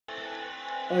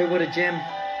Oh, what a gem.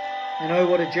 And oh,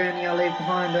 what a journey I leave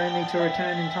behind, only to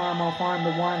return in time. I'll find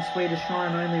the wine sweetest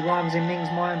shine, only rhymes in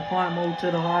Ming's mind, climb all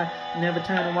to the high, never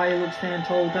turn away, look stand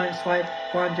tall, don't sway,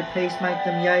 find your peace, make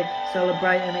them yay,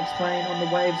 celebrate and explain on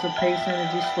the waves of peace,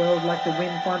 energy swirled like the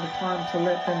wind, find a time to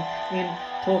let them in,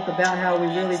 talk about how we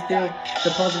really feel,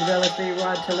 the positive LSD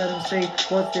ride to let them see,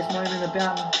 what's this moment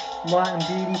about, light and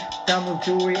beauty, done with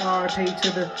jewelry, RIP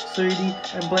to the Sudi,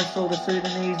 and bless all the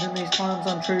Sudanese in these times,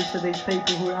 I'm true to these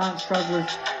people who aren't strugglers,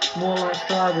 more like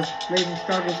strivers, leaving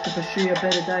struggles to pursue a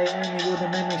better day, only will the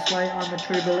memory sway, I'm a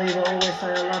true believer, always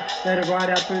say I love, let it ride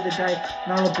out through the day,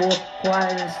 not a bore,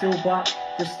 quiet and still, but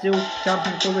just still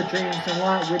jumping full of dreams and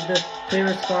light with the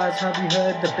clearest skies, have you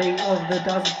heard the beat of the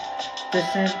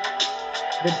descent?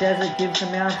 The desert gives the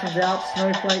mountains out,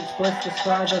 snowflakes bless the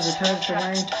skies as it turns to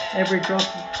rain. Every drop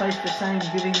placed the same,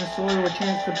 giving the soil a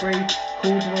chance to breathe.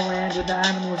 Cool to the land with the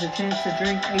animals a chance to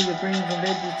drink. Eat the greens and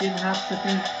veggies, didn't have to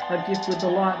think. A gift with the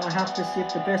light, I have to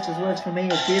sift the best as words for me,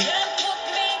 a gift.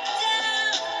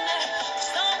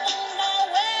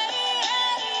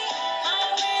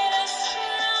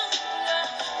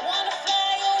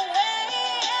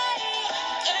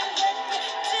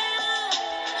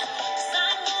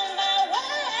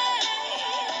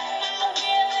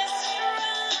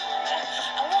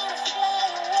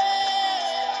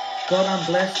 God, I'm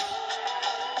blessed.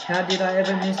 How did I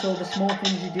ever miss all the small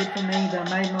things you did for me that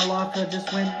made my life? I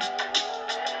just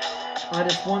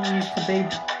want you to be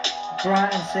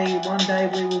bright and see one day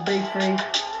we will be free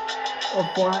of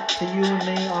fight. To you and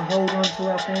me, I hold on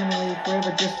to our family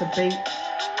forever, just a beat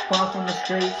far from the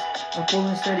streets. A full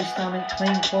and steady stomach,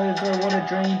 clean clothes, oh what a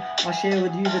dream. I share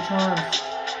with you the times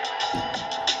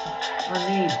I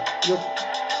need.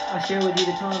 I share with you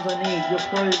the times I need.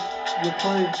 Your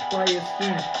clothes by your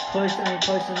skin, close ain't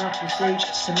close enough to see.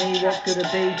 To me, what could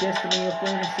it be? Destiny or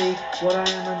fantasy? What I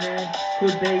am a man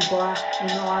could be, but in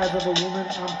the eyes of a woman,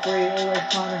 I'm free. Always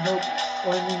trying to help.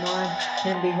 Only mine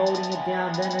can be holding it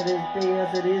down. Then it is be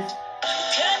as it is.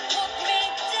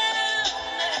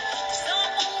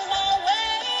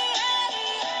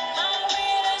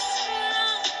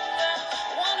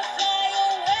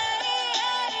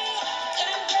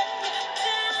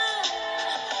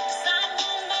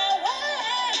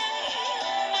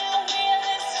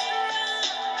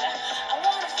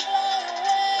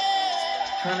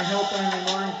 Trying to help only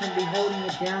mine can be holding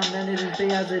it down, then it is be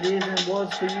as it is and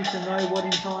was for you to know what in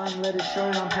time, let it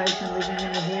show. I'm patient, living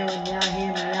in the here and now,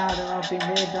 hear me out, and I've been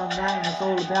there, done that, and it's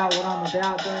all about what I'm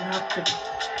about. Don't have to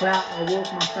clout, I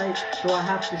walk my fate. Do I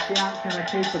have to shout? Can I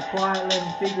keep it quiet, let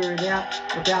them figure it out,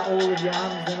 about all of your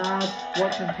ums and ahs,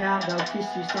 watch them pout, they'll kiss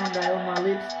you someday on my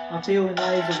lips. I feel in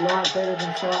ways of light, better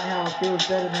than sight, how it feels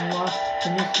better than life. To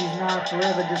miss you's not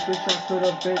forever, just wish I could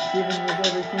have given you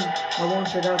everything I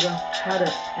wanted as I had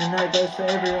it. And that goes for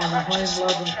everyone, a home,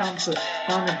 love and comfort.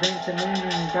 Find adventure,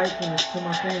 meaning and gratefulness to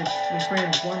my fans and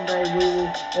friends. One day we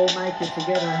will all make it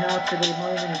together. How to the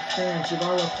moment expands. With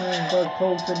all our plans, God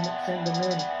called to send them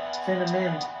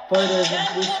in. Photos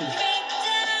and wishes.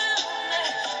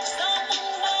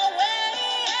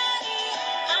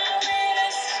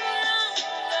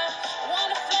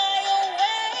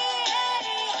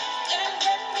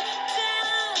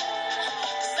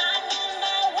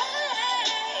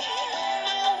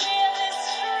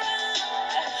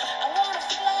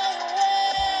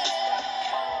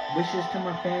 Wishes to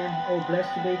my fam, all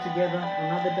blessed to be together.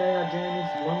 Another day our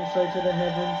journeys, long so to the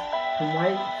heavens. Can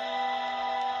wait,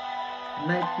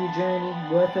 make your journey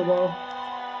worth a while.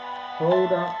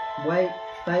 Hold up, wait,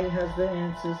 fate has the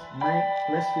answers. Mate,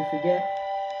 lest we forget.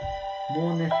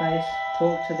 Mourn their face,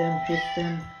 talk to them, kiss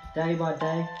them. Day by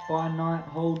day, by night,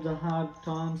 hold the hard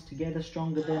times together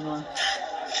stronger than I.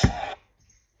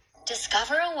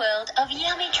 Discover a world of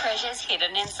yummy treasures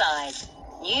hidden inside.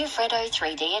 New Freddo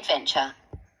 3D Adventure.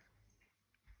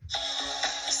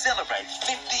 Celebrate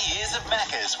 50 years of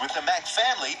Maccas with the Mac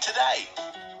family today.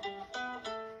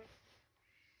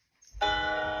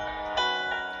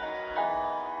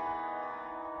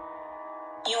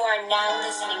 You are now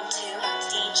listening to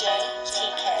DJ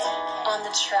TK on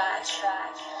the track.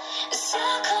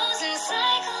 Circles and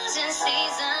cycles and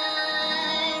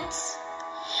seasons.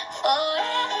 For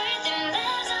everything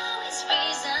there's always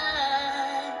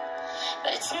reason,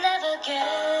 but it's never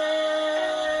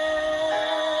good.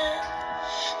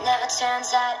 Never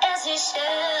turns out as it should.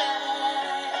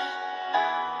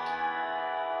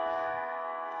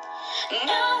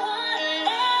 No one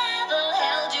ever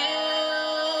held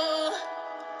you.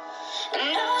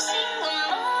 No single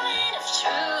moment of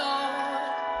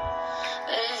truth.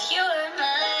 But if you were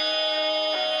mine,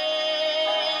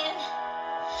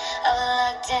 I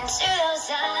looked into those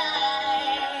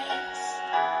eyes.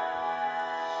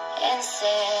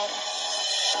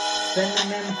 Sending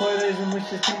them photos and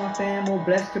wishes to my fam, all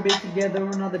blessed to be together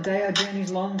another day. Our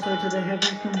journey's long, so to the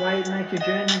heavens can wait. Make your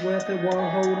journey worth it while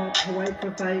hold up to wait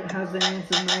for fate. Has the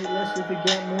answers, mate, lest we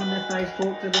forget more in their face.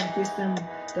 Talk to them, kiss them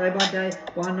day by day.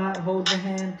 By night, hold the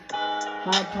hand.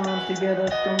 Hard times together,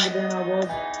 stronger than I was.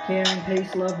 Caring,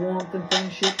 peace, love, warmth and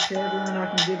friendship to everyone I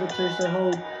can give it to. So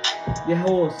hold your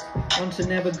horse, on to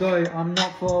never go. I'm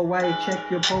not far away, check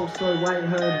your pulse. So wait,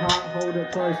 heard heart, hold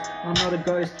it close. I'm not a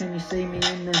ghost, can you see me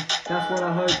in them? That's what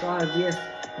I hope, eyes, yes,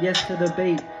 yes to the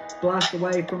beat. Blast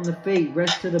away from the feet,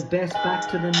 rest to the best, back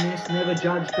to the nest. Never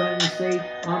judge, don't you see?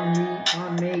 I'm you,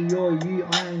 I'm me, you're you,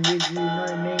 I am with you. No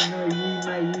me, no you,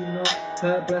 may you not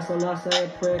hurt. Bless Allah, say a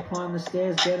prayer, climb the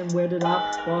stairs, get them wetted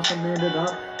up, whilst I'm ended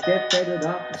up. Get fed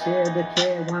up, share the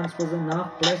care, once was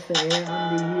enough. Bless the air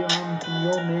under you, I'm from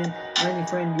your man. Only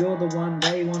friend, you're the one,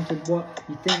 they wanted what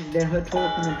you think they're her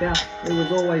talking about. It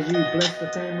was always you, bless the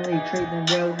family, treat them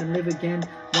well and live again.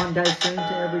 One day soon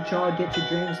to every child, get your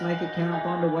dreams, make it count,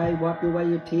 find a way, wipe away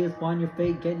your tears, find your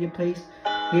feet, get your peace.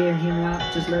 Hear him out,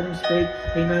 just let him speak,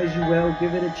 he knows you well,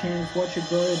 give it a chance, watch it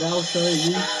grow, they'll show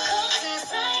you.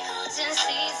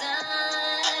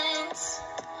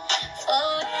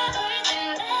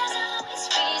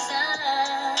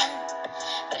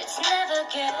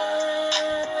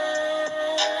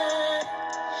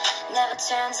 Never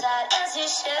turns out as it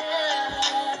should.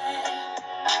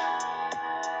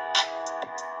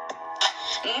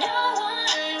 No one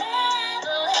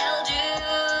ever held you.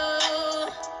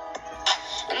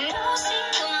 No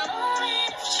single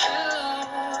moment of truth.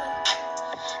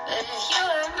 But if you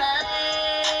were mine,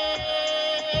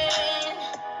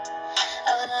 I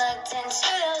would look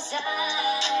into those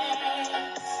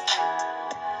eyes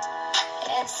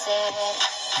and say,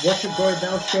 watch it grow,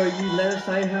 they'll show you. Let her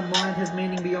say her mind has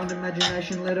meaning beyond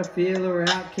imagination. Let her feel her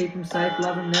out, keep them safe,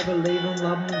 love them, never leave them.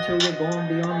 Love them until you're gone,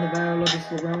 beyond the veil of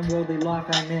this realm, worldly life,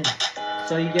 amen.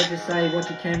 So you get to say what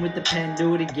you can with the pen,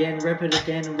 do it again, rep it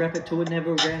again, and rep it till it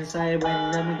never ends. Say it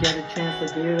when, let me get a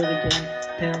chance to do it again.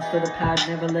 Pounds for the pad,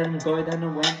 never let them go, then it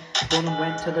went. Born and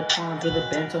went to the times with a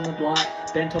bent on the light,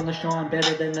 bent on the shine,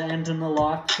 better than the end in the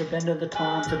life. To bend of the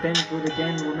time, to bend good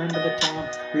again, remember the time.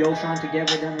 We all shine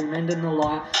together, then we mend in the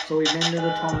light. So we mended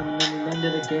the time, and then we mend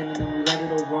it again, and then we let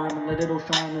it all rhyme, and let it all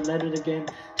shine, and let it again.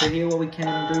 To hear what we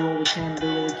can, do what we can, do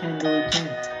what we can, do what we can.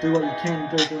 Do what you can,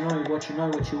 do to know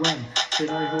what you am. To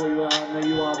know who you are, know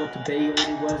you are what to be. All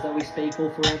the words that we speak, all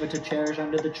forever to cherish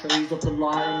under the trees of the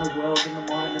light in the world, in the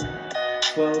mind and the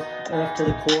swirls. Earth to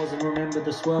the cause, and remember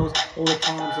the swirls, all the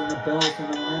times and the bells,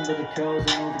 and remember the curls,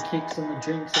 and all the kicks and the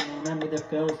drinks, and remember their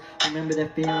fills, remember their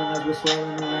feeling as we're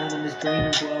swirling around in this dream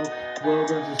as well. World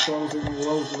runs and swirls and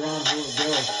rolls around all it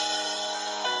girls.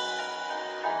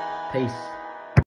 Peace.